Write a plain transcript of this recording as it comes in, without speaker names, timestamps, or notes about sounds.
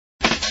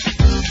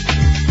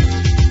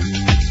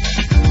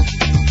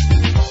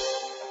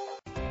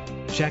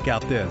Check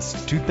out this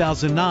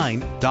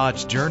 2009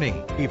 Dodge Journey.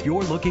 If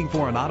you're looking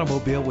for an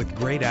automobile with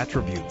great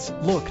attributes,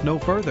 look no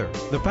further.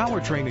 The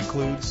powertrain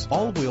includes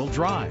all-wheel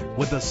drive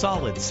with a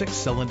solid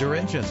 6-cylinder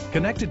engine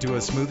connected to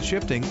a smooth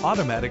shifting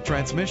automatic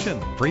transmission.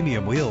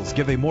 Premium wheels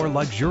give a more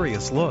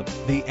luxurious look.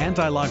 The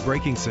anti-lock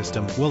braking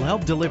system will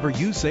help deliver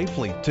you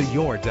safely to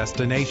your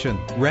destination.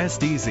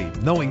 Rest easy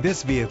knowing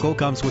this vehicle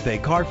comes with a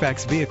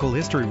Carfax Vehicle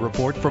History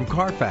Report from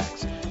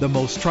Carfax, the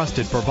most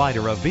trusted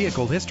provider of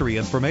vehicle history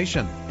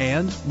information.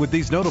 And with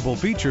these notable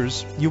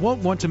features, you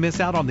won't want to miss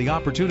out on the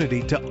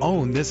opportunity to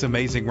own this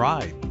amazing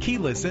ride.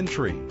 Keyless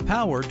entry,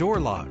 power door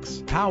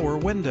locks, power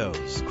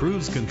windows,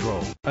 cruise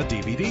control, a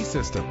DVD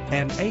system,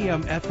 an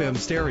AM/FM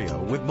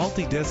stereo with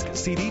multi-disc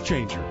CD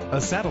changer,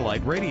 a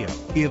satellite radio.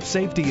 If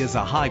safety is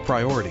a high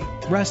priority,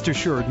 rest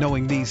assured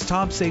knowing these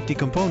top safety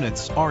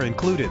components are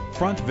included: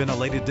 front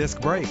ventilated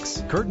disc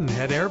brakes, curtain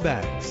head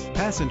airbags,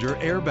 passenger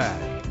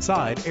airbag,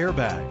 side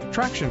airbag,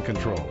 traction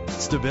control,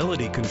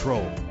 stability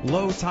control,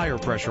 low tire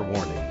pressure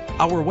warning.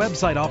 Our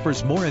website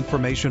offers more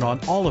information on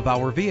all of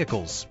our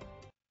vehicles.